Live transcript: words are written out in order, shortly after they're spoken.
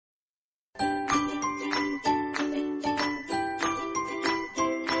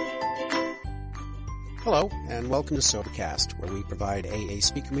Hello, and welcome to Sobercast, where we provide AA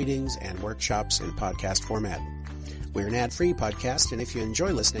speaker meetings and workshops in podcast format. We're an ad-free podcast, and if you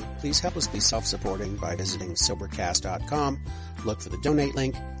enjoy listening, please help us be self-supporting by visiting Sobercast.com, look for the donate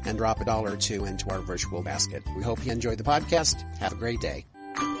link, and drop $1 or $2 into our virtual basket. We hope you enjoy the podcast. Have a great day.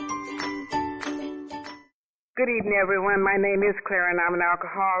 Good evening, everyone. My name is Clara, and I'm an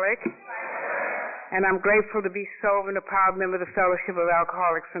alcoholic. And I'm grateful to be sober and a proud member of the Fellowship of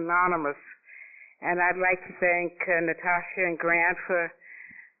Alcoholics Anonymous. And I'd like to thank Natasha and Grant for,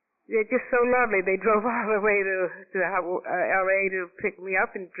 they're just so lovely. They drove all the way to L.A. to pick me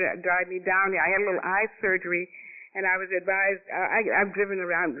up and drive me down here. I had a little eye surgery, and I was advised, I've driven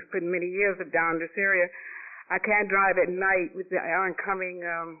around for many years down this area. I can't drive at night with the oncoming,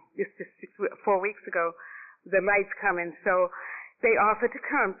 just 4 weeks ago, the lights coming. So they offered to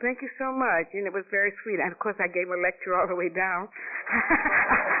come. Thank you so much. And it was very sweet. And, of course, I gave a lecture all the way down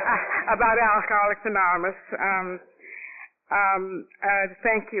about Alcoholics Anonymous.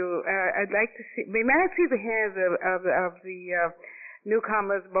 Thank you. I'd like to see, may I see the hands of the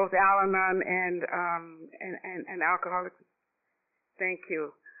newcomers, both al-anon and Alcoholics? Thank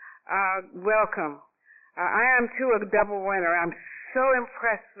you. Welcome. I am, too, a double winner. I'm so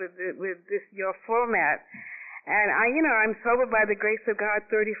impressed with this, your format. And I'm sober by the grace of God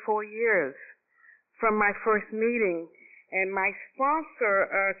 34 years from my first meeting. And my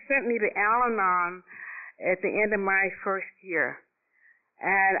sponsor sent me to Al-Anon at the end of my first year.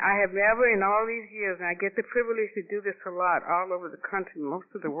 And I have never in all these years, and I get the privilege to do this a lot all over the country, most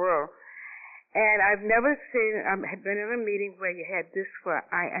of the world, and I've never been in a meeting where you had this far.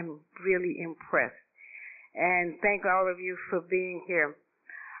 I am really impressed. And thank all of you for being here.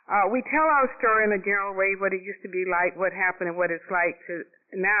 We tell our story in a general way, what it used to be like, what happened, and what it's like to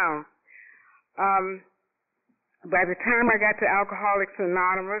now. By the time I got to Alcoholics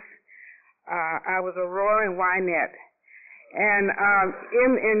Anonymous, I was a roaring whinette. And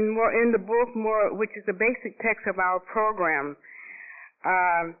in the book, which is the basic text of our program,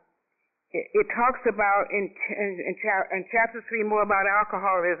 it talks about in chapter 3 more about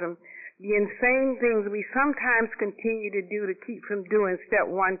alcoholism. The insane things we sometimes continue to do to keep from doing step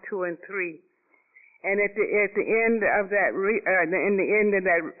 1, 2, and 3. And at the end of that, reading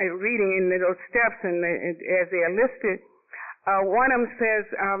in those steps, and as they are listed, one of them says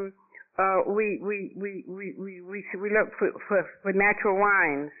we look for natural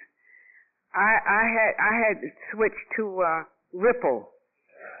wines. I had switched to Repost,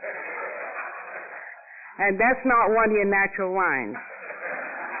 and that's not one of your natural wines.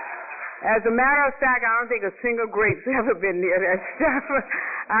 As a matter of fact, I don't think a single grape's ever been near that stuff.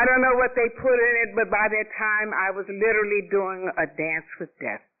 I don't know what they put in it, but by that time, I was literally doing a dance with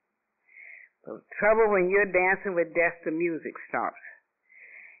death. The trouble when you're dancing with death, the music stops.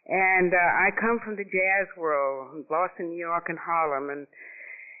 And I come from the jazz world, Boston, New York, and Harlem, and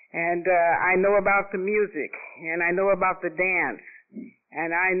I know about the music, and I know about the dance.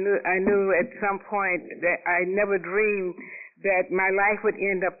 And I knew at some point that I never dreamed that my life would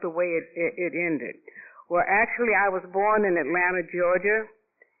end up the way it ended. Well, actually, I was born in Atlanta, Georgia,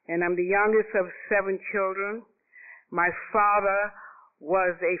 and I'm the youngest of 7 children. My father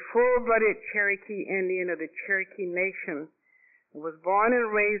was a full-blooded Cherokee Indian of the Cherokee Nation. He was born and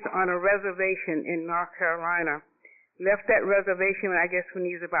raised on a reservation in North Carolina. Left that reservation, when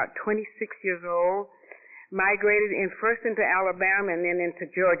he was about 26 years old. Migrated first into Alabama and then into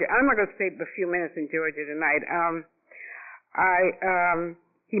Georgia. I'm not going to stay a few minutes in Georgia tonight.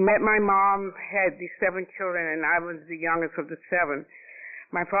 He met my mom, had these 7 children, and I was the youngest of the 7.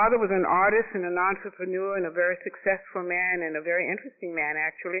 My father was an artist and an entrepreneur and a very successful man and a very interesting man,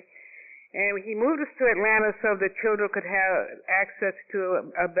 actually. And he moved us to Atlanta so the children could have access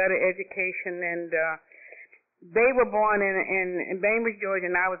to a better education. And they were born in Bainbridge, Georgia,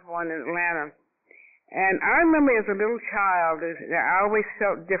 and I was born in Atlanta. And I remember as a little child, I always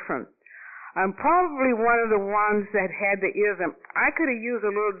felt different. I'm probably one of the ones that had the ism. I could have used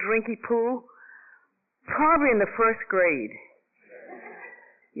a little drinky poo probably in the 1st grade,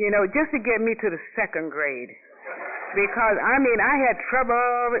 just to get me to the 2nd grade. Because, I had trouble,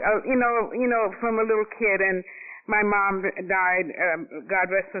 from a little kid, and my mom died,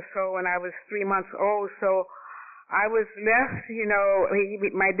 God rest her soul, when I was 3 months old, so I was left,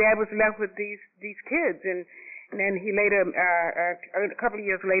 my dad was left with these kids, and then he later, a couple of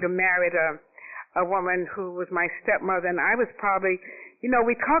years later, married a woman who was my stepmother, and I was probably,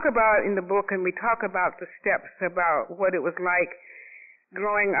 we talk about in the book, and we talk about the steps about what it was like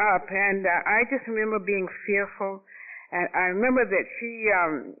growing up, and I just remember being fearful, and I remember that she,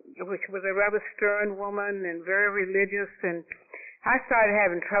 which was a rather stern woman and very religious, and I started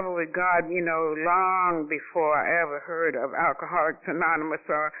having trouble with God, long before I ever heard of Alcoholics Anonymous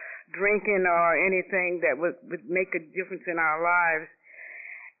or drinking or anything that would make a difference in our lives.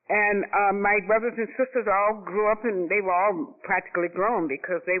 And my brothers and sisters all grew up, and they were all practically grown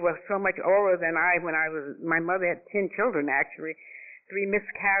because they were so much older than my mother had 10 children, actually, 3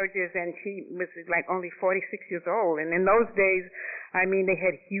 miscarriages, and she was like only 46 years old. And in those days, they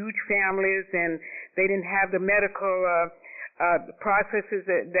had huge families, and they didn't have the medical processes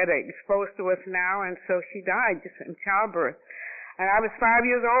that are exposed to us now, and so she died just in childbirth. And I was 5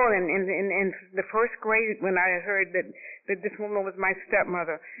 years old, and in the first grade when I heard that this woman was my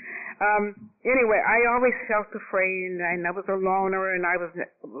stepmother. Anyway, I always felt afraid, and I was a loner, and I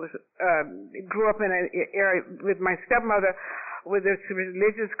grew up in an area with my stepmother with this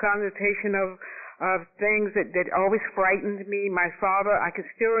religious connotation of things that always frightened me. My father, I can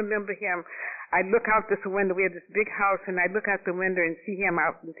still remember him. I'd look out this window. We had this big house, and I'd look out the window and see him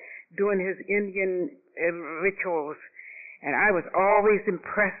out doing his Indian rituals. And I was always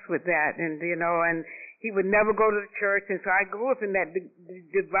impressed with that. And he would never go to the church. And so I grew up in that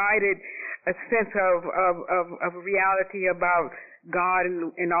divided sense of reality about God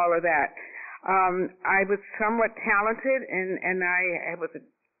and all of that. I was somewhat talented, and I was a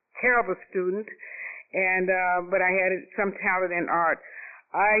terrible student, but I had some talent in art.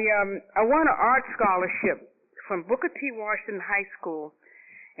 I won an art scholarship from Booker T. Washington High School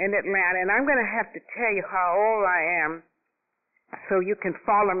in Atlanta, and I'm going to have to tell you how old I am so you can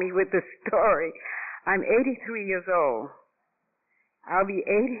follow me with the story. I'm 83 years old. I'll be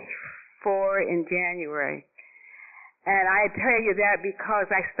 84 in January. And I tell you that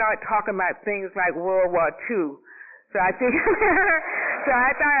because I start talking about things like World War II. So I think, so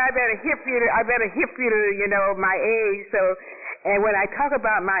I thought I better hip you to, my age. So, and when I talk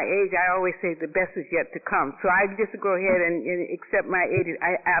about my age, I always say the best is yet to come. So I just go ahead and accept my age.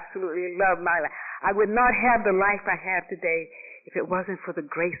 I absolutely love my life. I would not have the life I have today if it wasn't for the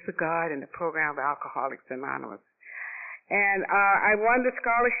grace of God and the program of Alcoholics Anonymous. And I won the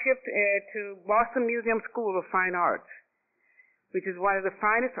scholarship to Boston Museum School of Fine Arts, which is one of the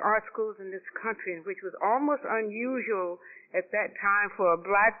finest art schools in this country, and which was almost unusual at that time for a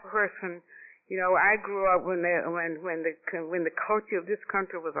black person. I grew up when the culture of this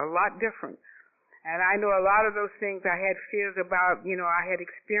country was a lot different, and I know a lot of those things I had fears about. I had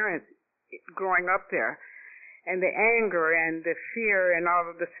experienced growing up there, and the anger and the fear and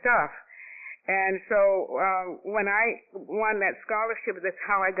all of the stuff. And so when I won that scholarship, that's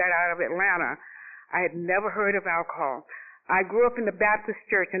how I got out of Atlanta. I had never heard of alcohol. I grew up in the Baptist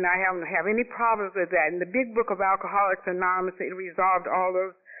church, and I don't have any problems with that. In the big book of Alcoholics Anonymous, it resolved all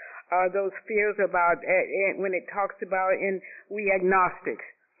those fears about when it talks about we agnostics.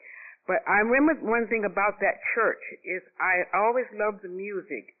 But I remember one thing about that church is I always loved the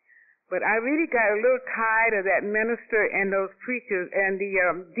music, but I really got a little tired of that minister and those preachers and the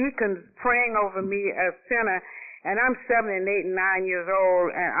deacons praying over me as sinner. And I'm 7 and 8 and 9 years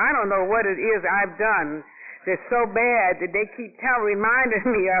old, and I don't know what it is I've done that's so bad that they keep reminding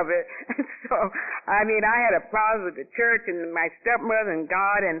me of it. So, I had a problem with the church and my stepmother and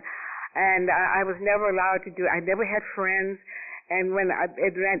God, and I was never allowed to do it. I never had friends. And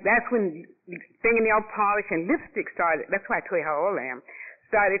that's when fingernail polish and lipstick started. That's why I tell you how old I am.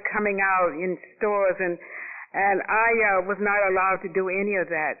 Started coming out in stores, and I was not allowed to do any of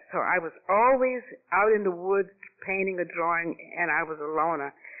that. So I was always out in the woods painting or drawing, and I was a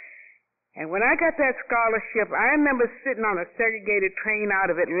loner. And when I got that scholarship, I remember sitting on a segregated train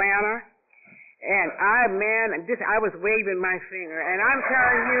out of Atlanta, and I was waving my finger, and I'm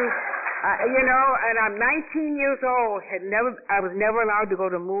telling you, and I'm 19 years old. I was never allowed to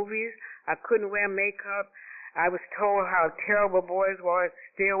go to movies. I couldn't wear makeup. I was told how terrible boys were.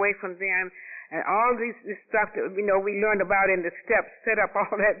 Stay away from them, and all this stuff that we learned about in the steps set up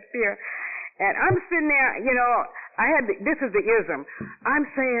all that fear. And I'm sitting there, this is the ism. I'm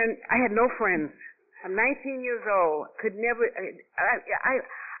saying I had no friends. I'm 19 years old. Could never. I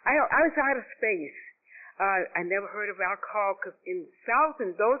was out of space. I never heard of alcohol because in South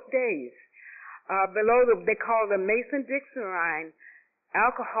in those days, below they call the Mason-Dixon line,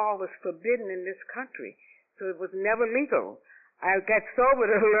 alcohol was forbidden in this country, so it was never legal. I got sober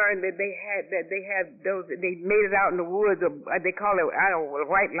to learn that they had those. They made it out in the woods. Or they call it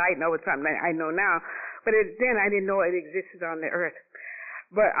white lightning or something. I know now, but then I didn't know it existed on the earth.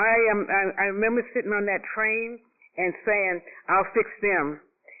 But I remember sitting on that train and saying, "I'll fix them,"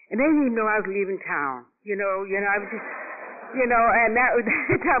 and they didn't even know I was leaving town. I was just, and that was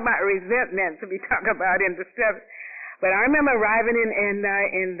talking about resentment to be talking about in the steps. But I remember arriving in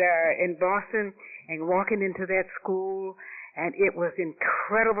Boston and walking into that school. and it was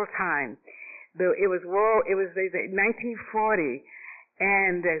incredible time. It was 1940,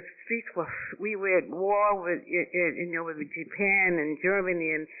 and the streets we were at war with Japan and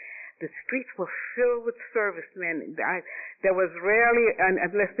Germany, and the streets were filled with servicemen. There was rarely,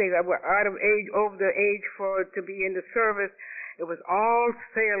 unless they were out of age, over the age to be in the service, it was all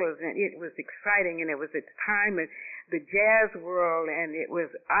sailors, and it was exciting, and it was at the time in the jazz world, and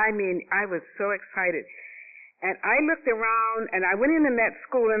I was so excited. And I looked around, and I went into that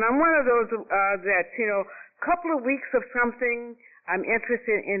school, and I'm one of those that, couple of weeks of something I'm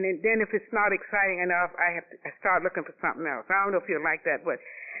interested in, and then if it's not exciting enough, I start looking for something else. I don't know if you're like that, but,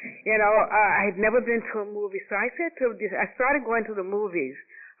 I had never been to a movie, so I started going to the movies.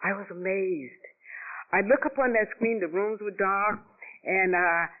 I was amazed. I look up on that screen, the rooms were dark, and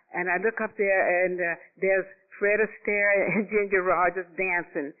I look up there, and there's Fred Astaire and Ginger Rogers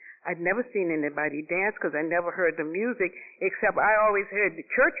dancing. I'd never seen anybody dance because I never heard the music, except I always heard the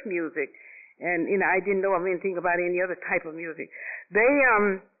church music, and I didn't know anything about any other type of music.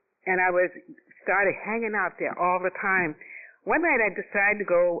 And I started hanging out there all the time. One night I decided to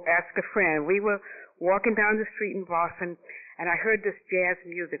go ask a friend. We were walking down the street in Boston, and I heard this jazz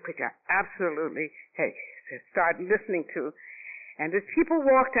music, which I absolutely started listening to. And the people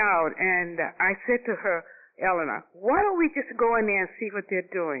walked out, and I said to her, Eleanor, why don't we just go in there and see what they're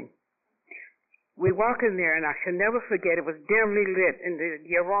doing? We walk in there, and I shall never forget, it was dimly lit, and the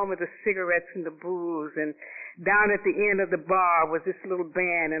aroma of the cigarettes and the booze, and down at the end of the bar was this little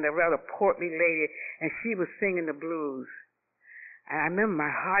band and a rather portly lady, and she was singing the blues. And I remember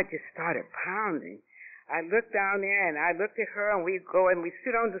my heart just started pounding. I looked down there, and I looked at her, and we go, and we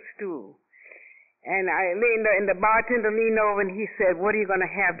sit on the stool. And I leaned, and the bartender leaned over, and he said, what are you going to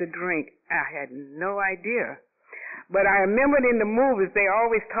have to drink? I had no idea. But I remembered in the movies, they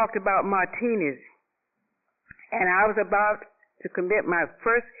always talked about martinis. And I was about to commit my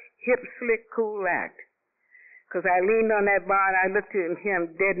first hip, slick, cool act. Because I leaned on that bar, and I looked at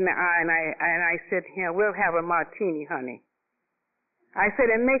him dead in the eye, and I said to him, we'll have a martini, honey. I said,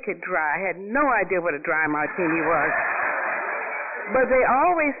 and make it dry. I had no idea what a dry martini was. But they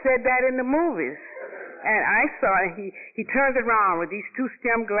always said that in the movies. And I saw he turned around with these two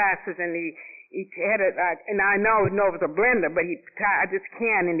stem glasses, and he had and I know it was a blender, but he tied this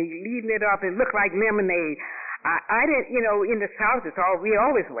can and he leading it up, and it looked like lemonade. I didn't, in the South I was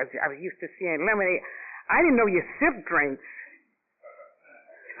used to seeing lemonade. I didn't know you sip drinks.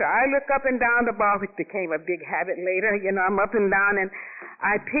 So I look up and down the bar, which became a big habit later. I'm up and down, and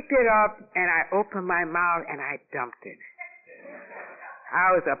I picked it up, and I opened my mouth, and I dumped it.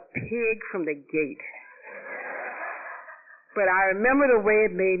 I was a pig from the gate. But I remember the way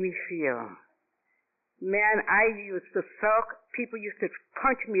it made me feel. Man, I used to sulk. People used to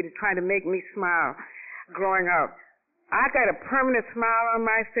punch me to try to make me smile growing up. I got a permanent smile on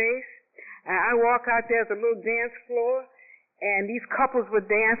my face, and I walk out there, there's a little dance floor, and these couples were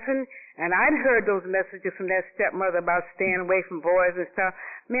dancing, and I'd heard those messages from that stepmother about staying away from boys and stuff.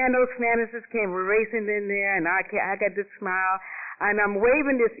 Man, those fantasies came racing in there, and I got this smile. And I'm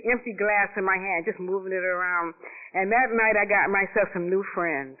waving this empty glass in my hand, just moving it around. And that night I got myself some new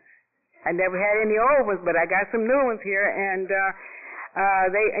friends. I never had any old ones, but I got some new ones here. And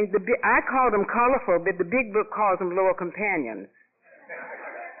I called them colorful, but the big book calls them loyal companions.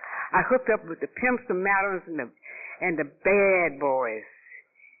 I hooked up with the pimps, the madams, and the bad boys.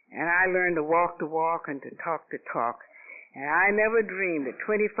 And I learned to walk the walk and to talk the talk. And I never dreamed that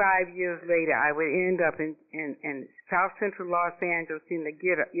 25 years later I would end up in South Central Los Angeles in the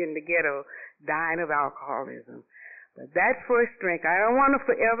ghetto dying of alcoholism. But that first drink, I don't want to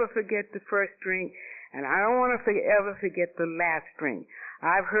forever forget the first drink, and I don't want to ever forget the last drink.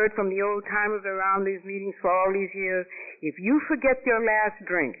 I've heard from the old timers around these meetings for all these years, if you forget your last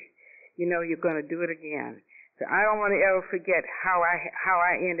drink, you're going to do it again. So I don't want to ever forget how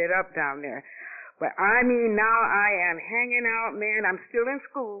I ended up down there. But now I am hanging out, man. I'm still in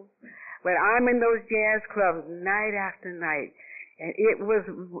school, but I'm in those jazz clubs night after night, and it was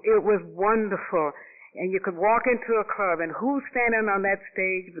wonderful. And you could walk into a club, and who's standing on that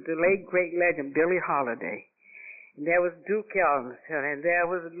stage but the late great legend Billie Holiday? And there was Duke Ellington, and there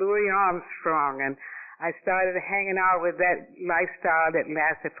was Louis Armstrong, and I started hanging out with that lifestyle that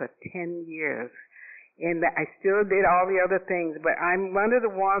lasted for 10 years. And I still did all the other things, but I'm one of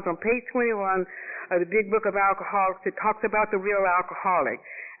the ones on page 21 of the Big Book of Alcoholics that talks about the real alcoholic.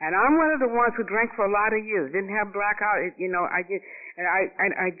 And I'm one of the ones who drank for a lot of years. Didn't have blackout.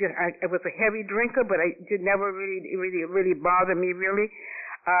 I was a heavy drinker, but it never really bothered me really.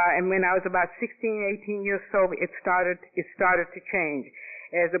 And when I was about 16, 18 years sober, it started to change.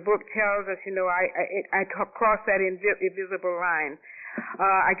 As the book tells us, I crossed that invisible line.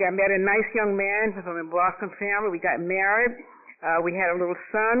 I met a nice young man from a Boston family. We got married. We had a little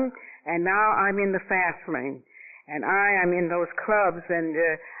son, and now I'm in the fast lane. And I am in those clubs, and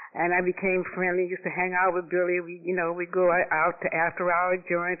I became friendly. Used to hang out with Billy. We go out to after-hour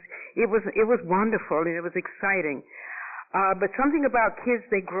joints. It was wonderful, and it was exciting. But something about kids,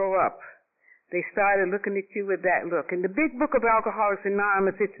 they grow up. They started looking at you with that look. In the big book of Alcoholics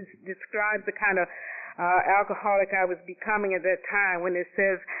Anonymous, it describes the kind of alcoholic I was becoming at that time, when it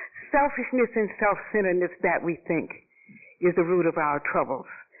says, selfishness and self-centeredness that we think is the root of our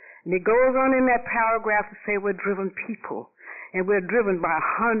troubles. And it goes on in that paragraph to say we're driven people, and we're driven by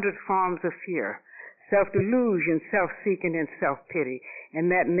 100 forms of fear. Self-delusion, self-seeking, and self-pity.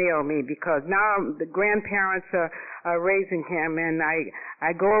 And that nailed me, because now the grandparents are raising him, and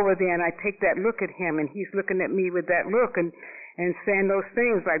I go over there and I take that look at him, and he's looking at me with that look and saying those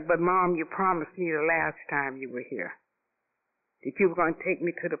things like, but Mom, you promised me the last time you were here that you were going to take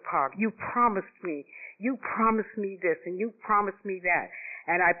me to the park. You promised me this, and you promised me that.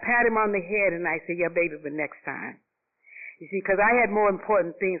 And I pat him on the head and I say, yeah, baby, but next time. You see, because I had more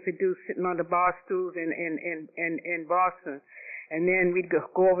important things to do sitting on the bar stools in Boston. And then we'd go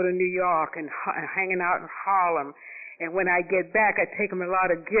over to New York and hanging out in Harlem. And when I get back, I take them a lot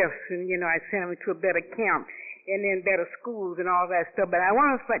of gifts. And, I send them to a better camp and then better schools and all that stuff. But I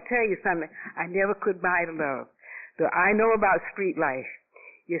want to tell you something. I never could buy love. So I know about street life.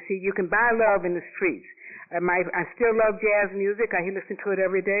 You see, you can buy love in the streets. I still love jazz music. I listen to it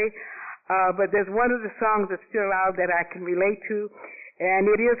every day. But there's one of the songs that's still out that I can relate to,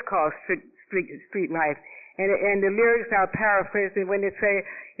 and it is called Street Life. And the lyrics, I'll paraphrase it when they say,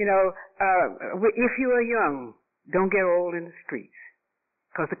 if you are young, don't get old in the streets,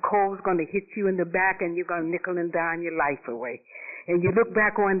 because the cold's going to hit you in the back, and you're going to nickel and dime your life away. And you look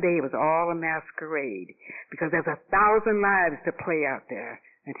back one day, it was all a masquerade, because there's 1,000 lives to play out there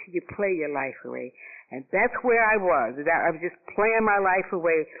until you play your life away. And that's where I was. I was just playing my life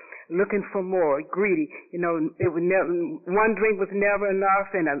away, looking for more, greedy. It would never, one drink was never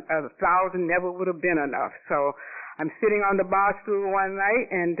enough, and 1,000 never would have been enough. So I'm sitting on the bar stool one night,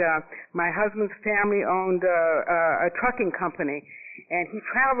 and my husband's family owned a trucking company, and he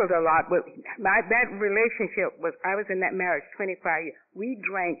traveled a lot. But that relationship I was in that marriage 25 years. We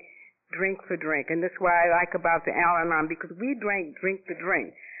drank drink for drink, and that's what I like about the al-anon, because we drank drink for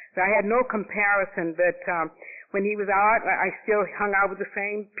drink. So I had no comparison, but when he was out, I still hung out with the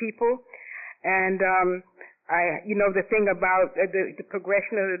same people. And the thing about the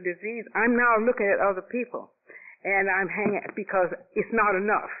progression of the disease, I'm now looking at other people, and I'm hanging because it's not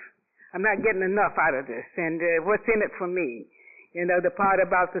enough. I'm not getting enough out of this. And what's in it for me? The part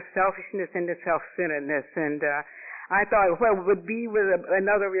about the selfishness and the self-centeredness. And I thought, well, it would be with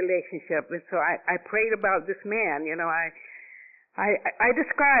another relationship. And so I prayed about this man. I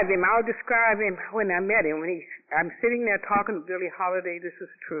described him. I'll describe him when I met him. I'm sitting there talking to Billie Holiday. This is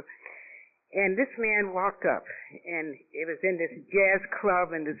true. And this man walked up, and it was in this jazz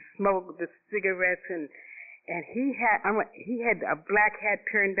club, and the smoke, the cigarettes, and he had a black hat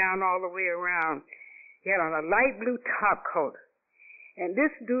turned down all the way around. He had on a light blue top coat. And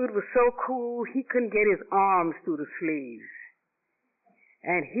this dude was so cool, he couldn't get his arms through the sleeves.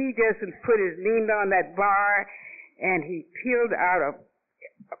 And he just leaned on that bar, and he peeled out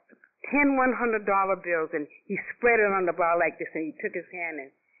 10 $100 bills, and he spread it on the bar like this, and he took his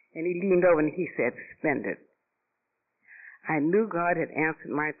hand and he leaned over and he said, spend it. I knew God had answered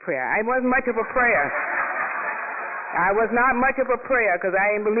my prayer. I wasn't much of a prayer. I was not much of a prayer because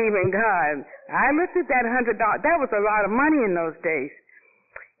I didn't believe in God. I looked at that $100. That was a lot of money in those days.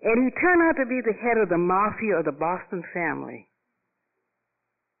 And he turned out to be the head of the mafia of the Boston family.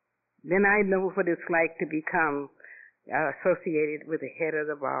 Then I know what it's like to become associated with the head of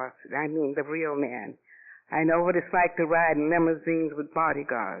the boss. I mean, the real man. I know what it's like to ride in limousines with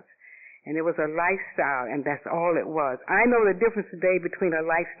bodyguards. And it was a lifestyle, and that's all it was. I know the difference today between a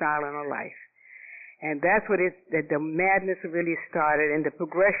lifestyle and a life. And that's what the madness really started, and the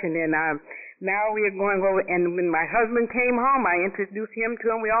progression. And now we are going over, and when my husband came home, I introduced him to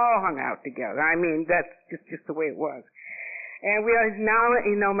him. We all hung out together. I mean, that's just the way it was. And we are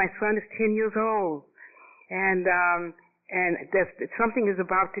now, my son is 10 years old. And something is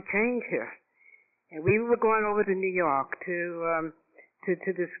about to change here. And we were going over to New York to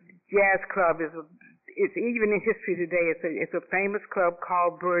this jazz club. It's even in history today. It's a famous club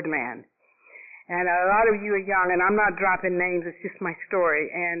called Birdland. And a lot of you are young, and I'm not dropping names. It's just my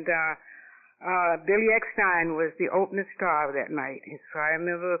story. And Billy Eckstein was the opening star of that night. And so I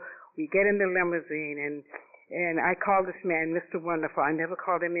remember we get in the limousine, and And I called this man Mr. Wonderful. I never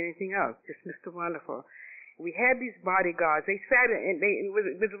called him anything else, just Mr. Wonderful. We had these bodyguards. They sat and it was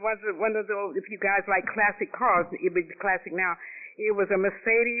one of those, if you guys like classic cars, it would be classic now. It was a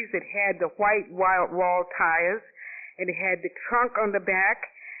Mercedes that had the white wall tires, and it had the trunk on the back,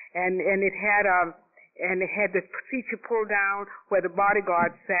 and it had the seat you pull down where the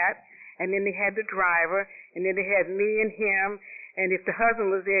bodyguard sat, and then they had the driver, and then they had me and him, and if the husband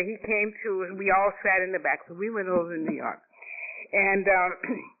was there, he came too, and we all sat in the back. So we went over to New York. And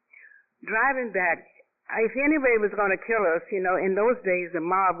driving back, if anybody was going to kill us, in those days, the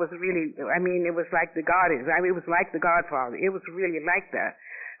mob was really, it was like the Guardians. It was like the Godfather. It was really like that.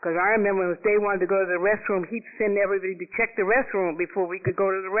 Because I remember if they wanted to go to the restroom, he'd send everybody to check the restroom before we could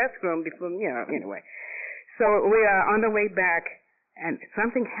go to the restroom, anyway. So we are on the way back, and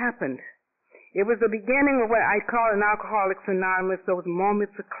something happened. It was the beginning of what I call in Alcoholics Anonymous, those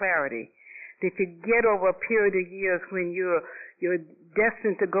moments of clarity that you get over a period of years when you're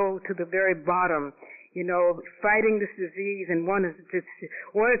destined to go to the very bottom, fighting this disease and wanted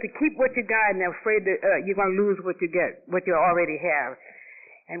to keep what you got and afraid that you're going to lose what you already have.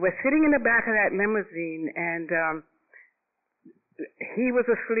 And we're sitting in the back of that limousine, and he was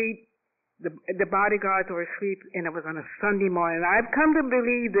asleep. The bodyguards were asleep, and it was on a Sunday morning. I've come to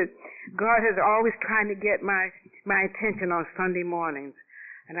believe that God is always trying to get my attention on Sunday mornings.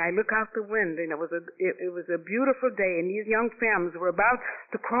 And I look out the window, and it was a beautiful day, and these young families were about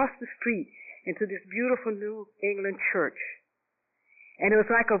to cross the street into this beautiful New England church. And it was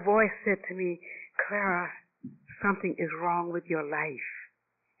like a voice said to me, "Clara, something is wrong with your life."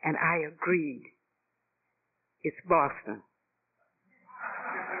 And I agreed. It's Boston.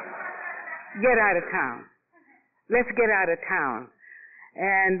 Get out of town. Let's get out of town.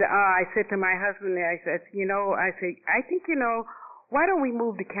 And I said to my husband, I said, I think, why don't we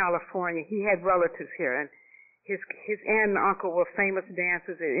move to California? He had relatives here, and his aunt and uncle were famous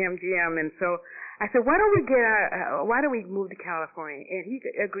dancers at MGM, and so I said, why don't we move to California? And he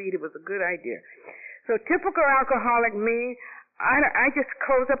agreed it was a good idea. So typical alcoholic me, I just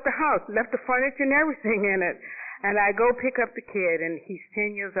closed up the house, left the furniture and everything in it. And I go pick up the kid, and he's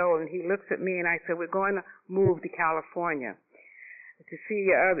 10 years old, and he looks at me, and I said, we're going to move to California to see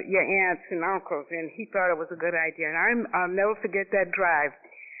your aunts and uncles. And he thought it was a good idea. And I'll never forget that drive.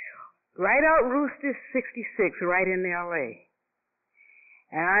 Right out Route 66, right in L.A.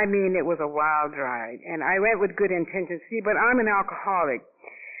 And it was a wild ride. And I went with good intentions. See, but I'm an alcoholic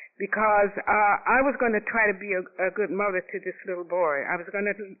because I was going to try to be a good mother to this little boy. I was going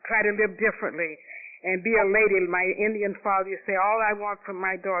to try to live differently and be a lady. My Indian father used to say, all I want from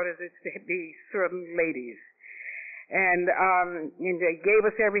my daughters is to be certain ladies. And they gave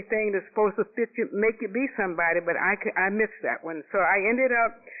us everything that's supposed to fit you, make you be somebody, but I missed that one. So I ended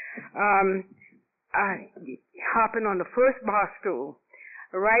up hopping on the first bar stool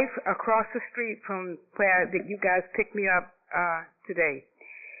right across the street from where you guys picked me up today.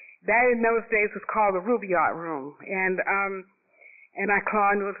 That in those days was called the Rubaiyat Room. And I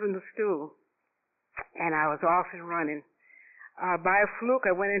climbed into the stool. And I was off and running. By a fluke,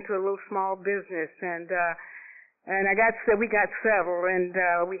 I went into a little small business, and we got settled, and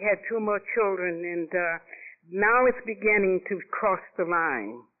we had 2 more children, and now it's beginning to cross the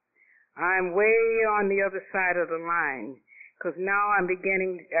line. I'm way on the other side of the line, because now I'm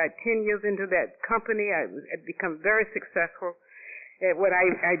beginning, 10 years into that company, I've become very successful at what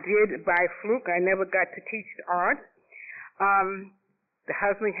I did by fluke. I never got to teach art. The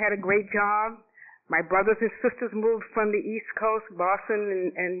husband had a great job. My brothers and sisters moved from the East Coast,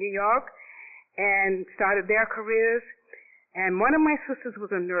 Boston and New York, and started their careers. And one of my sisters was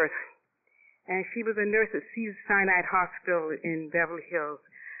a nurse, and she was a nurse at Cedars-Sinai Hospital in Beverly Hills.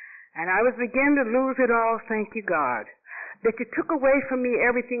 And I was beginning to lose it all, thank you, God, that you took away from me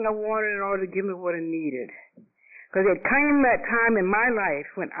everything I wanted in order to give me what I needed. Because it came that time in my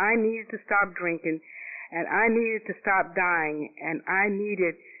life when I needed to stop drinking, and I needed to stop dying, and I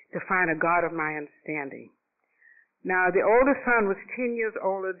needed to find a God of my understanding. Now, the oldest son was 10 years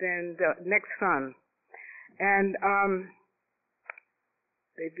older than the next son, and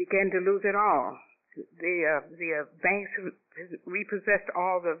they began to lose it all. The banks repossessed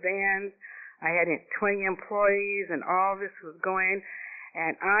all the vans. I had 20 employees, and all this was going,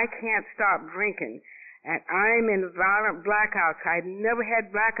 and I can't stop drinking. And I'm in violent blackouts. I'd never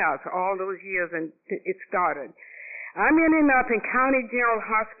had blackouts all those years, and it started. I'm ending up in County General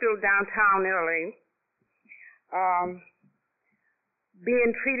Hospital downtown LA,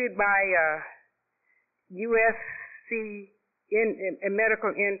 being treated by USC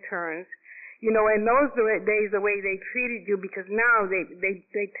medical interns. You know, in those days, the way they treated you, because now they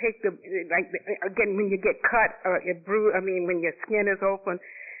take again, when you get cut or when your skin is open,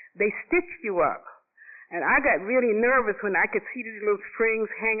 they stitch you up. And I got really nervous when I could see these little strings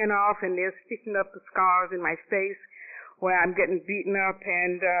hanging off, and they're stitching up the scars in my face where I'm getting beaten up.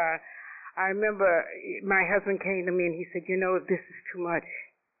 And I remember my husband came to me and he said, you know, this is too much.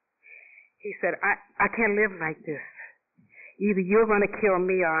 He said, I can't live like this. Either you're going to kill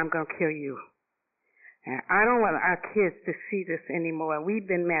me or I'm going to kill you. And I don't want our kids to see this anymore. We've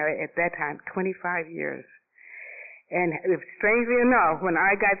been married at that time 25 years. And strangely enough, when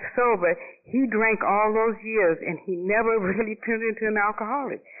I got sober, he drank all those years and he never really turned into an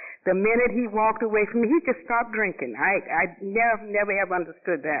alcoholic. The minute he walked away from me, he just stopped drinking. I never have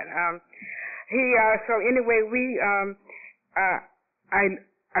understood that. So anyway,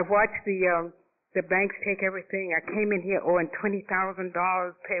 I watched the banks take everything. I came in here owing $20,000.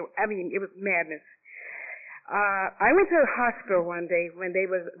 It was madness. I went to the hospital one day when they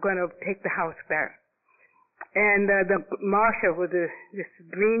was going to take the house back. And the marshal with this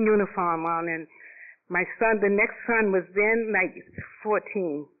green uniform on, and my son, the next son was then like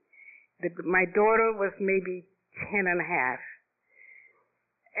 14. My daughter was maybe 10 and a half.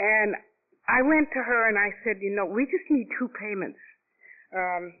 And I went to her and I said, you know, we just need 2 payments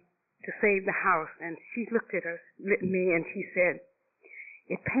to save the house. And she looked at me and she said,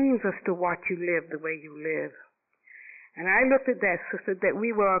 it pains us to watch you live the way you live. And I looked at that sister, that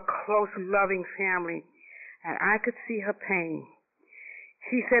we were a close, loving family, and I could see her pain.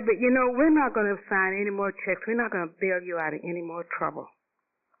 She said, but you know, we're not going to sign any more checks. We're not going to bail you out of any more trouble.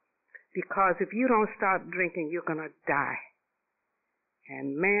 Because if you don't stop drinking, you're going to die.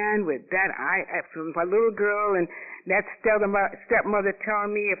 And man, with that, from a little girl, and that stepmother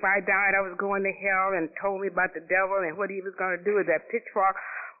telling me if I died, I was going to hell, and told me about the devil and what he was going to do with that pitchfork.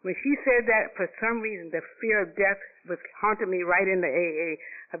 When she said that, for some reason, the fear of death was haunting me right into AA.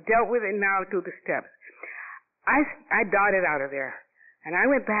 I've dealt with it now through the steps. I darted out of there. And I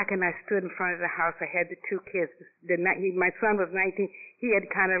went back and I stood in front of the house. I had the 2 kids. My son was 19. He had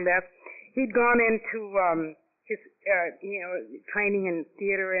kind of left. He'd gone into his training in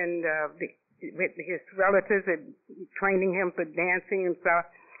theater, and with his relatives had training him for dancing and stuff.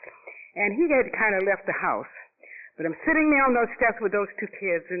 And he had kind of left the house. But I'm sitting there on those steps with those 2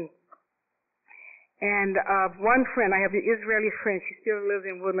 kids, and one friend, I have an Israeli friend, she still lives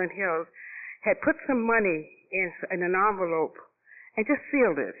in Woodland Hills, had put some money in an envelope and just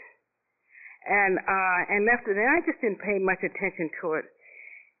sealed it, and left it. And I just didn't pay much attention to it.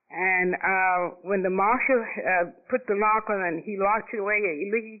 And when the marshal put the lock on and he locked it away,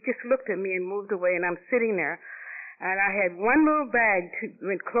 he just looked at me and moved away, and I'm sitting there. And I had one little bag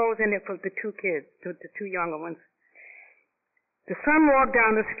with clothes in it for the 2 kids, the 2 younger ones. The son walked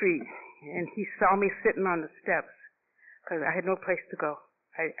down the street, and he saw me sitting on the steps because I had no place to go.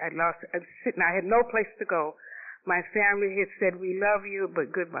 I was sitting. I had no place to go. My family had said, we love you, but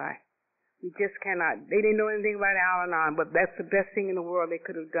goodbye. We just cannot. They didn't know anything about al-anon, but that's the best thing in the world they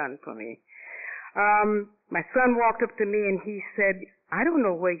could have done for me. My son walked up to me, and he said, I don't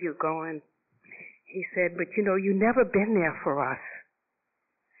know where you're going. He said, but you know, you've never been there for us.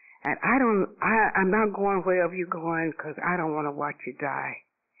 And I'm not going wherever you're going because I don't want to watch you die.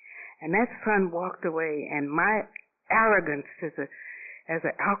 And that son walked away, and my arrogance as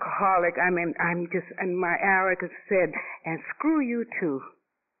an alcoholic, and my arrogance said, and screw you too.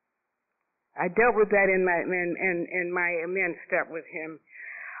 I dealt with that in my men's step with him.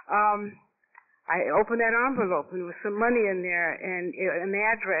 I opened that envelope, and there was some money in there, and an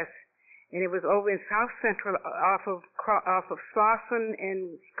address. And it was over in South Central, off of Slauson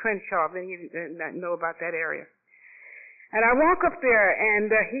and Crenshaw. Then you know about that area. And I walk up there, and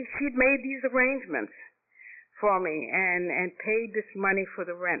she'd made these arrangements for me, and paid this money for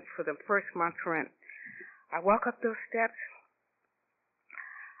the rent, for the first month's rent. I walk up those steps.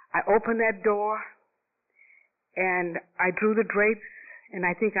 I opened that door, and I drew the drapes, and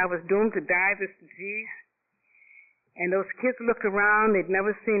I think I was doomed to die of this disease. And those kids looked around. They'd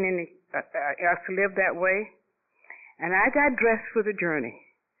never seen any else live that way. And I got dressed for the journey.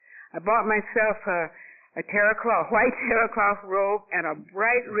 I bought myself a white terracloth robe and a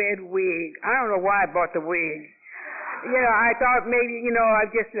bright red wig. I don't know why I bought the wig. You know, I thought maybe,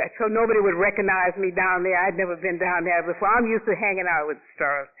 so nobody would recognize me down there. I'd never been down there before. I'm used to hanging out with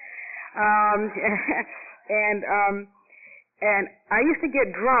stars. And I used to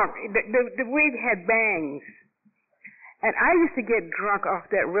get drunk. The wig had bangs. And I used to get drunk off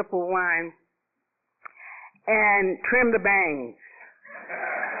that Ripple wine and trim the bangs.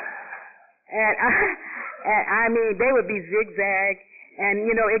 And I mean, they would be zigzag, And,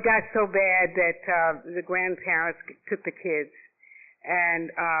 it got so bad that the grandparents took the kids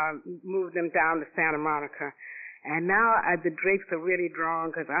and moved them down to Santa Monica. And now the drapes are really drawn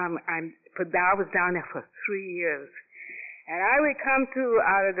because I was down there for 3 years. And I would come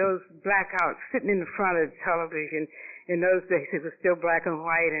out of those blackouts, sitting in the front of the television. In those days, it was still black and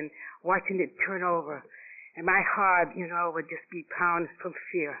white, and watching it turn over. And my heart, would just be pounding from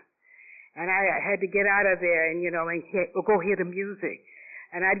fear. And I had to get out of there and, go hear the music.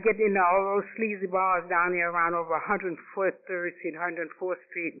 And I'd get into all those sleazy bars down there around over 103rd Street, 104th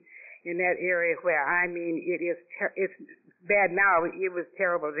Street, in that area where, it's bad now. It was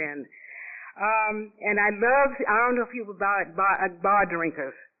terrible then. And I don't know if you were bar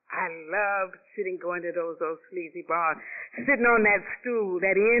drinkers. I loved going to those sleazy bars, sitting on that stool,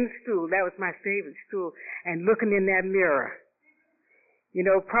 that end stool. That was my favorite stool, and looking in that mirror.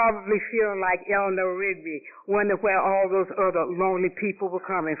 Probably feeling like Eleanor Rigby, wondering where all those other lonely people were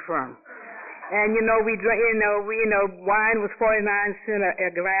coming from. And wine was 49 cents a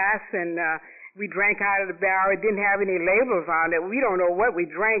glass, and we drank out of the barrel. It didn't have any labels on it. We don't know what we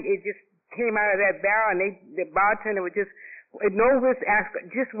drank. It just came out of that barrel, and the bartender would just ask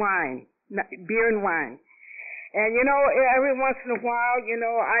just wine, beer and wine. And every once in a while,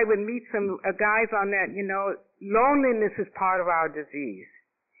 I would meet some guys on that. Loneliness is part of our disease.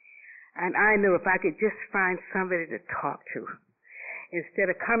 And I knew if I could just find somebody to talk to, instead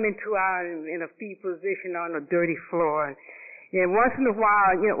of coming in a fetal position on a dirty floor. And once in a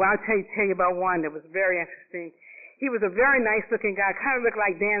while, I'll tell you about one that was very interesting. He was a very nice-looking guy, kind of looked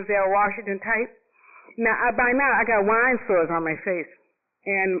like Denzel Washington type. By now, I got wine sores on my face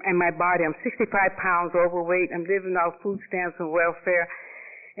and my body. I'm 65 pounds overweight. I'm living off food stamps and welfare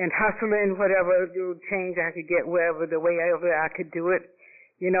and hustling whatever little change I could get, the way I could do it.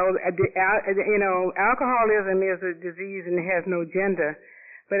 Alcoholism is a disease and it has no gender.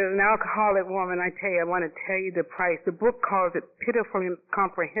 But as an alcoholic woman, I want to tell you the price. The book calls it pitiful,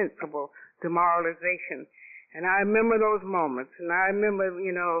 incomprehensible demoralization. And I remember those moments. And I remember,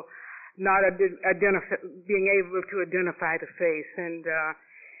 not being able to identify the face. And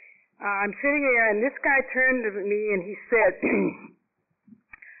I'm sitting there, and this guy turned to me and he said,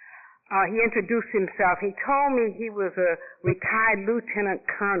 he introduced himself. He told me he was a retired lieutenant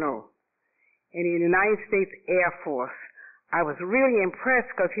colonel in the United States Air Force. I was really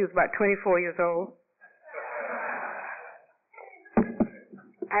impressed because he was about 24 years old.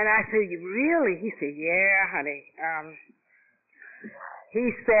 And I said, really? He said, yeah, honey.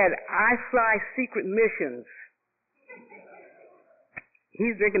 He said, I fly secret missions.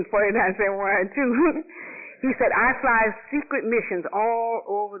 He's drinking 49 cent wine, too. He said, I fly secret missions all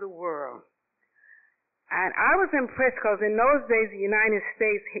over the world. And I was impressed because in those days, the United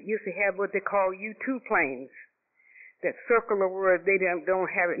States used to have what they call U-2 planes that circle the world. They don't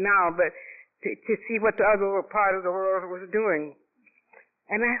have it now, but to see what the other part of the world was doing.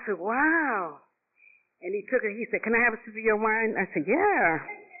 And I said, wow. And he said, can I have a sip of your wine? I said, yeah.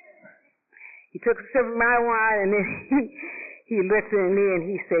 He took a sip of my wine, and then he looked at me and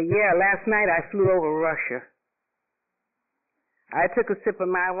he said, yeah, last night I flew over Russia. I took a sip of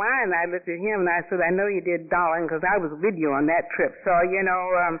my wine, and I looked at him, and I said, I know you did, darling, because I was with you on that trip. So,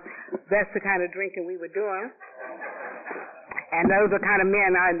 that's the kind of drinking we were doing. And those are the kind of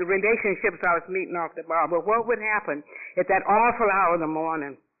men, the relationships I was meeting off the bar. But what would happen at that awful hour in the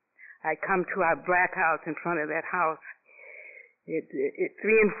morning? I'd come to our black house in front of that house. It's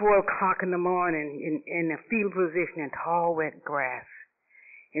 3 and 4 o'clock in the morning in a fetal position in tall, wet grass.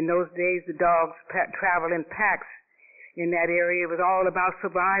 In those days, the dogs traveled in packs in that area. It was all about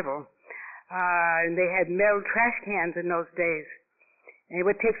survival. And they had metal trash cans in those days. And it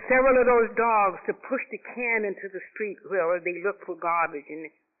would take several of those dogs to push the can into the street where they looked for garbage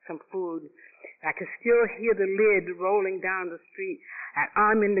and some food. I could still hear the lid rolling down the street. And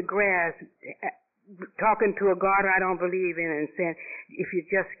I'm in the grass talking to a God I don't believe in and saying, if you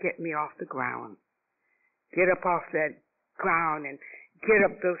just get me off the ground, get up off that ground and get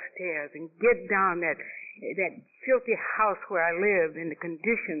up those stairs and get down that filthy house where I lived and the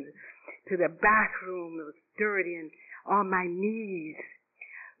conditions to the bathroom that was dirty and on my knees,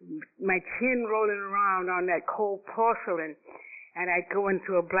 my chin rolling around on that cold porcelain. And I'd go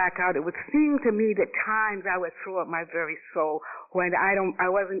into a blackout. It would seem to me that times I would throw up my very soul when I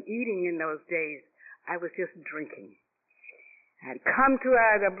wasn't eating in those days. I was just drinking. I'd come to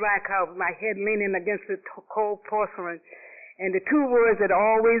the blackout with my head leaning against the cold porcelain, and the two words that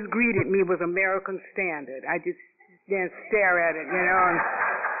always greeted me was American Standard. I just then stare at it,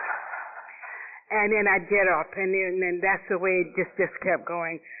 and then I'd get up, and then that's the way it just kept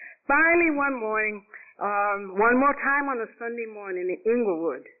going. Finally, one morning, one more time on a Sunday morning in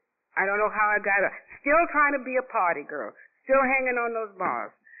Inglewood. I don't know how I got up. Still trying to be a party girl. Still hanging on those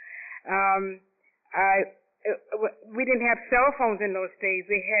bars. We didn't have cell phones in those days.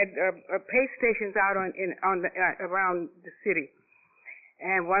 They had pay stations out around the city.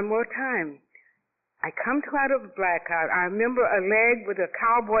 And one more time, I come to out of the blackout. I remember a leg with a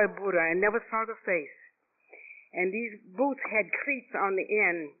cowboy boot on. I never saw the face. And these boots had cleats on the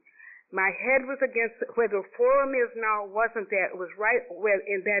end. My head was against where the forum is now. Wasn't there? It was right where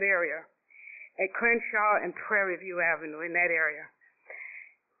in that area, at Crenshaw and Prairie View Avenue, in that area.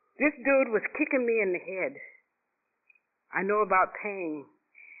 This dude was kicking me in the head. I know about pain,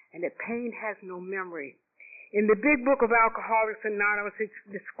 and that pain has no memory. In the big book of Alcoholics Anonymous, it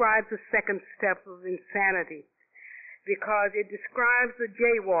describes the second step of insanity, because it describes the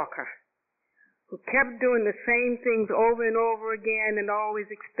jaywalker who kept doing the same things over and over again and always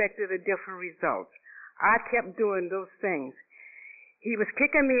expected a different result. I kept doing those things. He was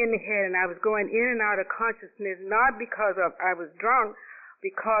kicking me in the head, and I was going in and out of consciousness, not because I was drunk,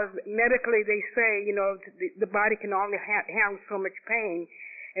 because medically they say, the body can only handle so much pain,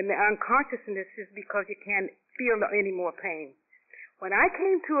 and the unconsciousness is because you can't feel any more pain. When I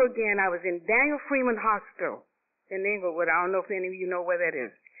came to again, I was in Daniel Freeman Hospital in Inglewood. I don't know if any of you know where that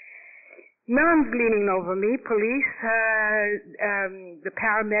is. Nuns leaning over me, police, the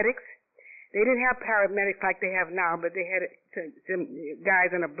paramedics. They didn't have paramedics like they have now, but they had some guys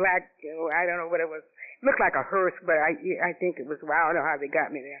in a black, I don't know what it was. It looked like a hearse, but I think it was, I don't know how they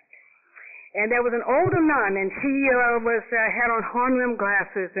got me there. And there was an older nun, and she had on horn-rimmed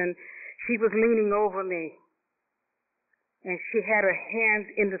glasses, and she was leaning over me. And she had her hands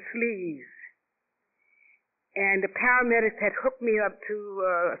in the sleeves. And the paramedics had hooked me up to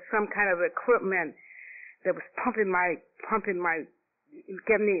some kind of equipment that was pumping my,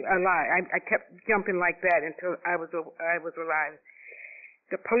 getting me alive. I kept jumping like that until I was alive.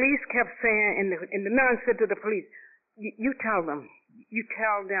 The police kept saying, and the nun said to the police, you tell them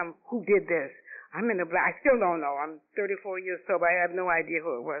who did this. I'm in the black. I still don't know. I'm 34 years sober. I have no idea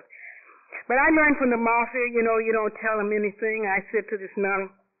who it was. But I learned from the mafia, you don't tell them anything. I said to this nun,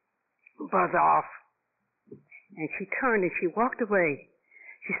 buzz off. And she turned and she walked away.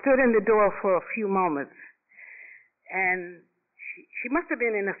 She stood in the door for a few moments. And she must have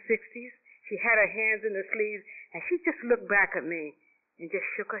been in her 60s. She had her hands in her sleeves, and she just looked back at me and just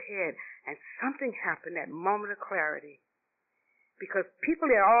shook her head. And something happened, that moment of clarity. Because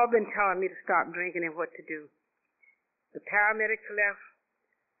people had all been telling me to stop drinking and what to do. The paramedics left.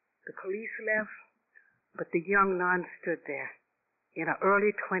 The police left. But the young nun stood there in her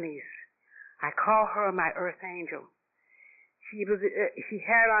early 20s. I call her my earth angel. She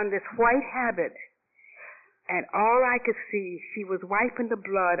had on this white habit, and all I could see, she was wiping the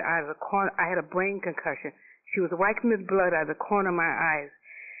blood out of the corner. I had a brain concussion. She was wiping the blood out of the corner of my eyes,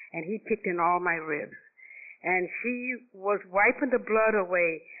 and he kicked in all my ribs. And she was wiping the blood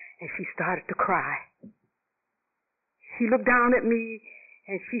away, and she started to cry. She looked down at me,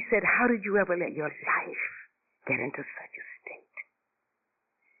 and she said, how did you ever let your life get into such a state?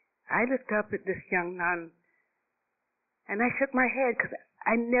 I looked up at this young nun, and I shook my head because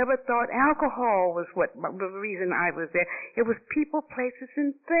I never thought alcohol was the reason I was there. It was people, places,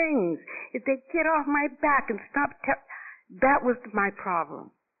 and things. If they get off my back and stop, that was my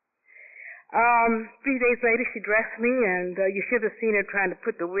problem. 3 days later, she dressed me, and you should have seen her trying to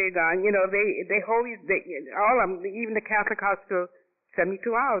put the wig on. They hold all of them, even the Catholic hospital, 72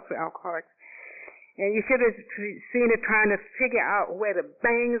 hours for alcoholics. And you should have seen her trying to figure out where the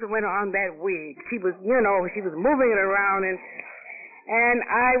bangs went on that wig. She was, she was moving it around, and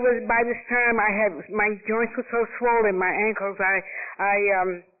I was, by this time, my joints were so swollen, my ankles, I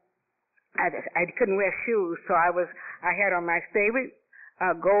couldn't wear shoes, so I had on my favorite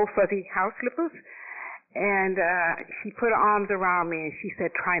gold fuzzy house slippers, and she put her arms around me, and she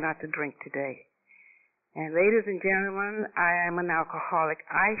said, try not to drink today. And ladies and gentlemen, I am an alcoholic.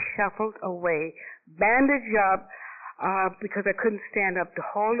 I shuffled away, bandaged up, because I couldn't stand up to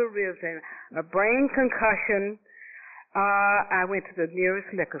hold the ribs, and a brain concussion. I went to the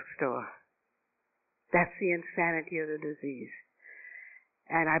nearest liquor store. That's the insanity of the disease.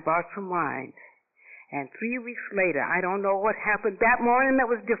 And I bought some wine. And 3 weeks later, I don't know what happened that morning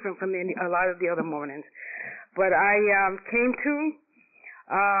that was different from a lot of the other mornings. But I came to,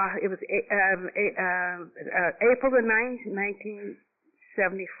 it was April the 9th,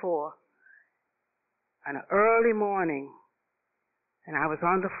 1974, on an early morning, and I was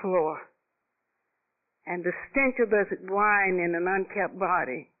on the floor. And the stench of the wine in an unkept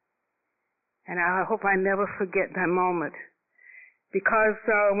body. And I hope I never forget that moment. because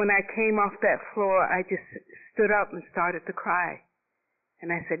when I came off that floor, I just stood up and started to cry.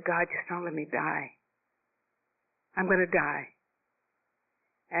 And I said, God, just don't let me die. I'm going to die.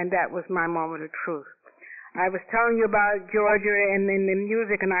 And that was my moment of truth. I was telling you about Georgia and the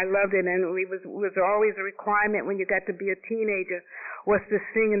music, and I loved it, and it was always a requirement when you got to be a teenager was to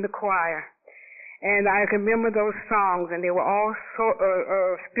sing in the choir. And I can remember those songs, and they were all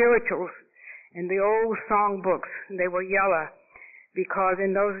spirituals in the old song books, and they were yellow. Because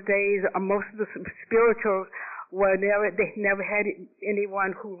in those days, most of the spirituals they never had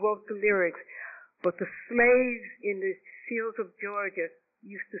anyone who wrote the lyrics. But the slaves in the fields of Georgia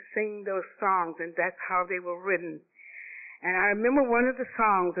used to sing those songs, and that's how they were written. And I remember one of the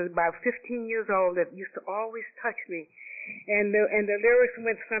songs, was about 15 years old, that used to always touch me. And the lyrics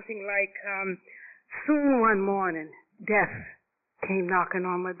went something like, soon one morning, death came knocking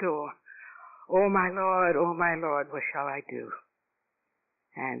on my door. Oh my Lord, what shall I do?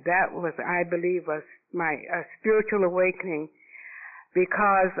 And that was, I believe, was my spiritual awakening,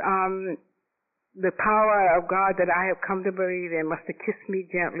 because the power of God that I have come to believe in must have kissed me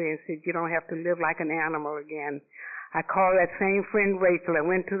gently and said, you don't have to live like an animal again. I called that same friend Rachel. I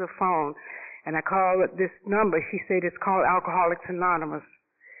went to the phone, and I called this number. She said it's called Alcoholics Anonymous.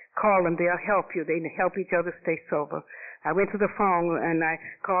 Call them. They'll help you. They help each other stay sober. I went to the phone, and I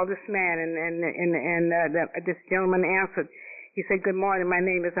called this man, and this gentleman answered. He said, good morning, my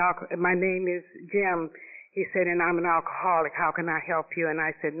name is Jim. He said, and I'm an alcoholic. How can I help you? And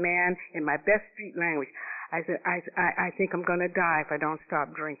I said, man, in my best street language, I said, I think I'm going to die if I don't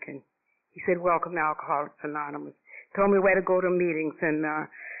stop drinking. He said, welcome to Alcoholics Anonymous. Told me where to go to meetings and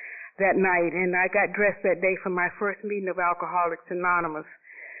that night. And I got dressed that day for my first meeting of Alcoholics Anonymous.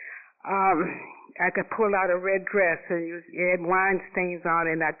 I could pull out a red dress, and it had wine stains on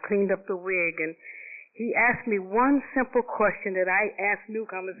it, and I cleaned up the wig, and he asked me one simple question that I asked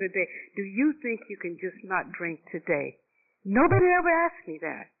newcomers today. Do you think you can just not drink today? Nobody ever asked me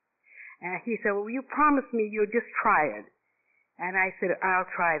that. And he said, well, you promised me you'll just try it. And I said, I'll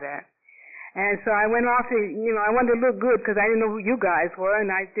try that. And so I went off to, I wanted to look good because I didn't know who you guys were,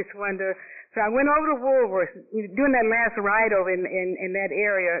 and I just wanted to, so I went over to Woolworth. During that last ride over in that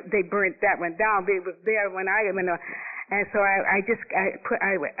area, they burnt that one down, but it was there when I went over. And so I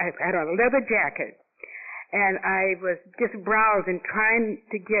had a leather jacket. And I was just browsing, trying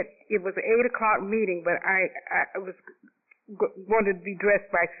to get, it was an 8 o'clock meeting, but I wanted to be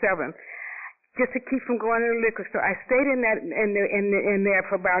dressed by 7, just to keep from going to the liquor store. I stayed in there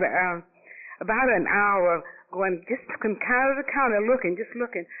for about an hour, going just from counter to counter, just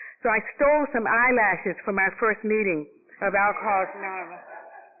looking. So I stole some eyelashes for my first meeting of Alcoholics Anonymous.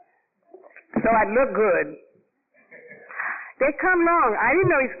 So I looked good. They come long. I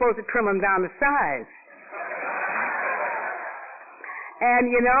didn't know you're supposed to trim them down to size.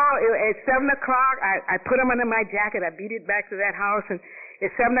 And, at 7 o'clock, I put them under my jacket. I beat it back to that house. And at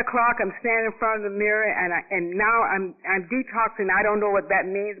 7 o'clock, I'm standing in front of the mirror, and now I'm detoxing. I don't know what that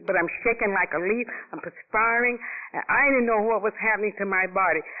means, but I'm shaking like a leaf. I'm perspiring. And I didn't know what was happening to my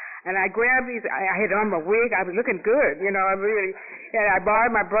body. And I grabbed these. I had on my wig. I was looking good, And I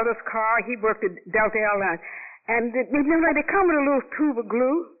borrowed my brother's car. He worked at Delta Airlines. And they come with a little tube of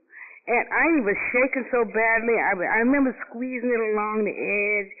glue. And I was shaking so badly. I remember squeezing it along the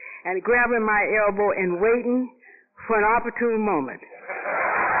edge and grabbing my elbow and waiting for an opportune moment.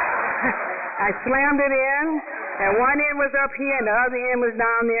 I slammed it in, and one end was up here and the other end was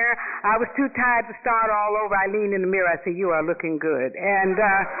down there. I was too tired to start all over. I leaned in the mirror. I said, you are looking good. And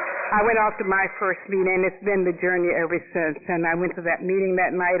I went off to my first meeting, and it's been the journey ever since. And I went to that meeting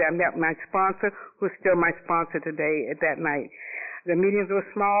that night. I met my sponsor, who's still my sponsor today at that night. The meetings were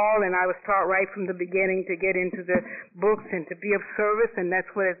small, and I was taught right from the beginning to get into the books and to be of service, and that's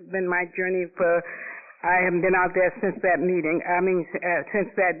what has been my journey for. I haven't been out there since that meeting.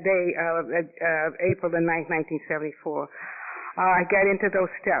 Since that day, April the 9th, 1974. I got into those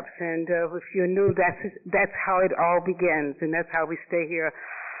steps, and if you knew, that's how it all begins, and that's how we stay here.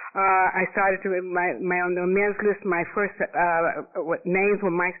 I started to on the men's list. My first names were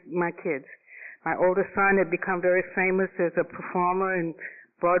my kids. My oldest son had become very famous as a performer in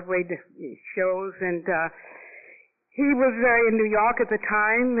Broadway shows, and he was in New York at the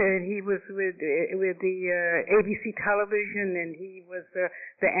time, and he was with the ABC television, and he was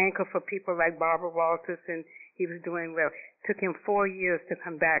the anchor for people like Barbara Walters, and he was doing well. It took him 4 years to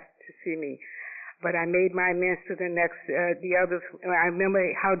come back to see me. But I made my amends to the others. I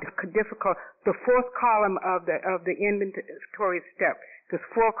remember how difficult the fourth column of the inventory step. There's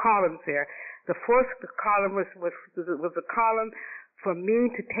 4 columns there. The fourth column was a column for me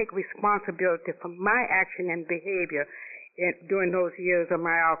to take responsibility for my action and behavior during those years of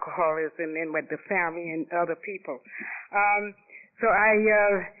my alcoholism and with the family and other people. So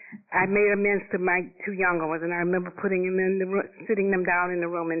I made amends to my two younger ones, and I remember putting them in the room, sitting them down in the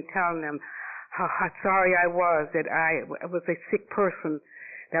room and telling them how sorry I was that I was a sick person.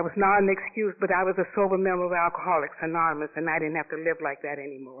 That was not an excuse, but I was a sober member of Alcoholics Anonymous, and I didn't have to live like that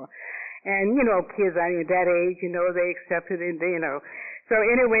anymore. And, kids at that age, they accepted it, So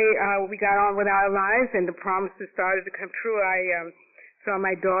anyway, we got on with our lives, and the promises started to come true. I saw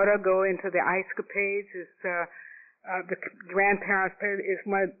my daughter go into the ice capades. The grandparents is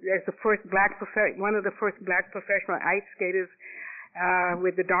one of the first one of the first black professional ice skaters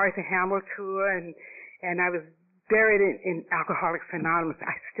with the Dorothy Hamill tour, and I was buried in Alcoholics Anonymous.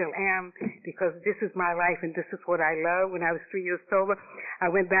 I still am, because this is my life and this is what I love. When I was 3 years sober, I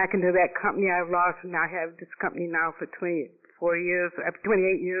went back into that company I've lost, and I have this company now for 28 years.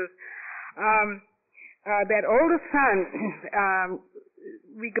 That older son,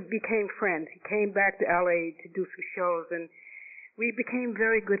 we became friends. He came back to L.A. to do some shows, and we became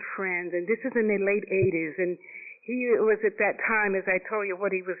very good friends. And this is in the late 80s, and he was at that time, as I told you, what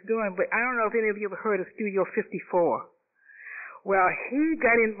he was doing. But I don't know if any of you have heard of Studio 54. Well, he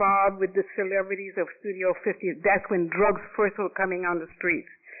got involved with the celebrities of Studio 50. That's when drugs first were coming on the streets.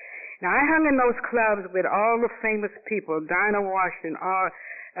 Now, I hung in those clubs with all the famous people, Dinah Washington,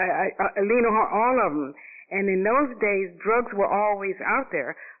 Alina, all of them. And in those days, drugs were always out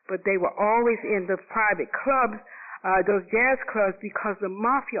there, but they were always in the private clubs, those jazz clubs, because the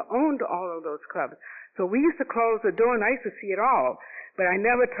mafia owned all of those clubs. So we used to close the door, and I used to see it all, but I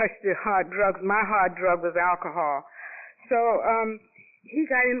never touched the hard drugs. My hard drug was alcohol. So he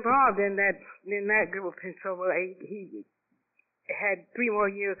got involved in that group, and so he had 3 more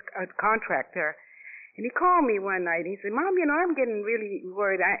years contract there. And he called me one night, and he said, "Mom, I'm getting really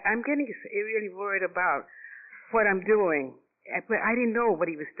worried. I'm getting really worried about what I'm doing." But I didn't know what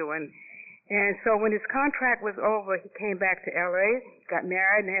he was doing. And so when his contract was over, he came back to L.A., got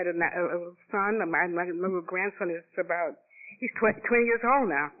married, and had a son. My little grandson is he's 20 years old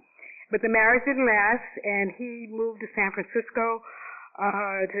now. But the marriage didn't last, and he moved to San Francisco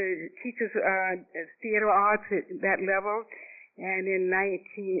to teach his theater arts at that level. And in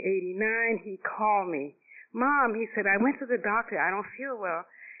 1989, he called me. "Mom," he said, "I went to the doctor. I don't feel well.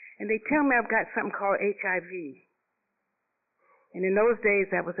 And they tell me I've got something called HIV." And in those days,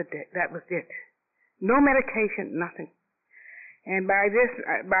 that was it. No medication, nothing. And by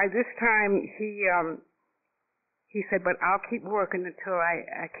this time, he said, "But I'll keep working until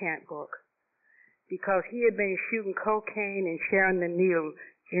I can't work." Because he had been shooting cocaine and sharing the needle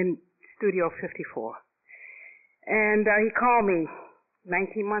in Studio 54. And he called me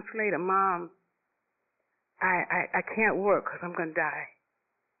 19 months later, "Mom, I can't work because I'm going to die.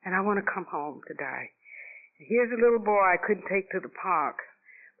 And I want to come home to die. Here's a little boy I couldn't take to the park.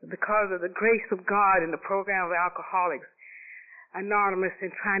 But because of the grace of God and the program of Alcoholics Anonymous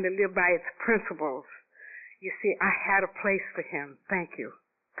and trying to live by its principles, you see, I had a place for him. Thank you,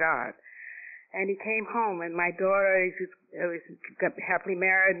 God." And he came home, and my daughter got happily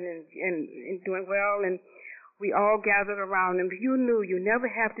married and doing well, and we all gathered around him. You knew you never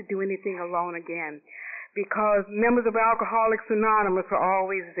have to do anything alone again, because members of Alcoholics Anonymous are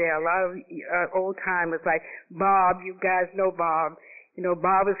always there. A lot of old timers like Bob. You guys know Bob.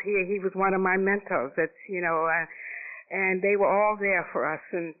 Bob was here. He was one of my mentors. And they were all there for us.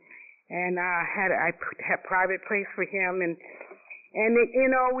 And I had private place for him. And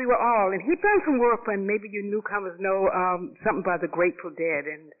we were all. And he'd done some work, and maybe you newcomers know something about the Grateful Dead.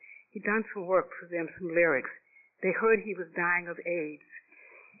 And he'd done some work for them, some lyrics. They heard he was dying of AIDS.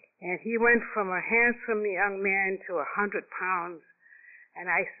 And he went from a handsome young man to 100 pounds. And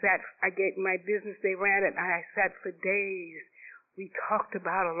I gave my business, they ran it, and I sat for days. We talked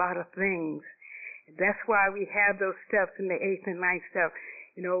about a lot of things. That's why we have those steps in the 8th and 9th step.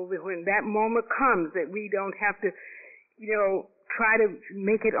 When that moment comes that we don't have to, try to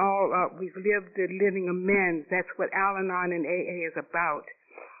make it all up. We've lived the living amends. That's what al-anon and AA is about.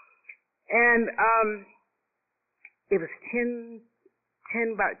 And it was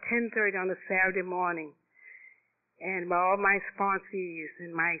about 10:30 on a Saturday morning, and all my sponsees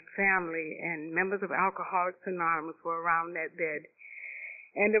and my family and members of Alcoholics Anonymous were around that bed.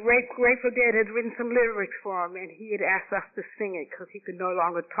 And the Grateful Dead had written some lyrics for him, and he had asked us to sing it because he could no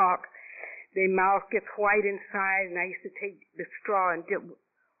longer talk. Their mouth gets white inside, and I used to take the straw and dip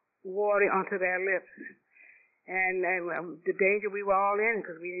water onto their lips. And the danger we were all in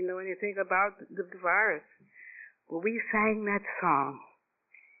because we didn't know anything about the virus. Well, we sang that song.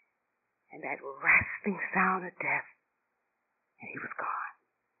 And that rasping sound of death, and he was gone.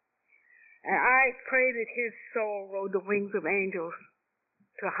 And I pray that his soul rode the wings of angels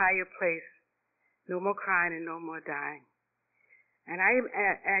to a higher place. No more crying and no more dying. And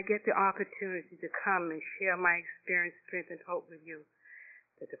I get the opportunity to come and share my experience, strength, and hope with you.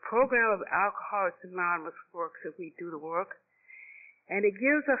 That the program of Alcoholics Anonymous works if we do the work. And it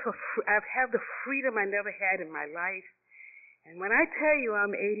gives us I have the freedom I never had in my life. And when I tell you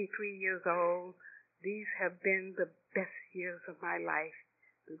I'm 83 years old, these have been the best years of my life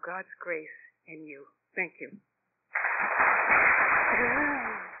through God's grace and you. Thank you.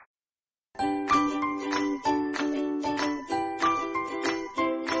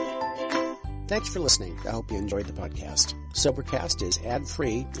 Thanks for listening. I hope you enjoyed the podcast. Sobercast is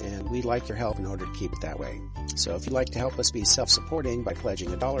ad-free, and we'd like your help in order to keep it that way. So if you'd like to help us be self-supporting by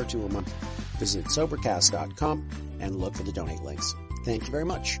pledging $1 or $2 a month, visit Sobercast.com and look for the donate links. Thank you very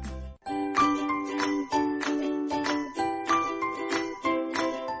much.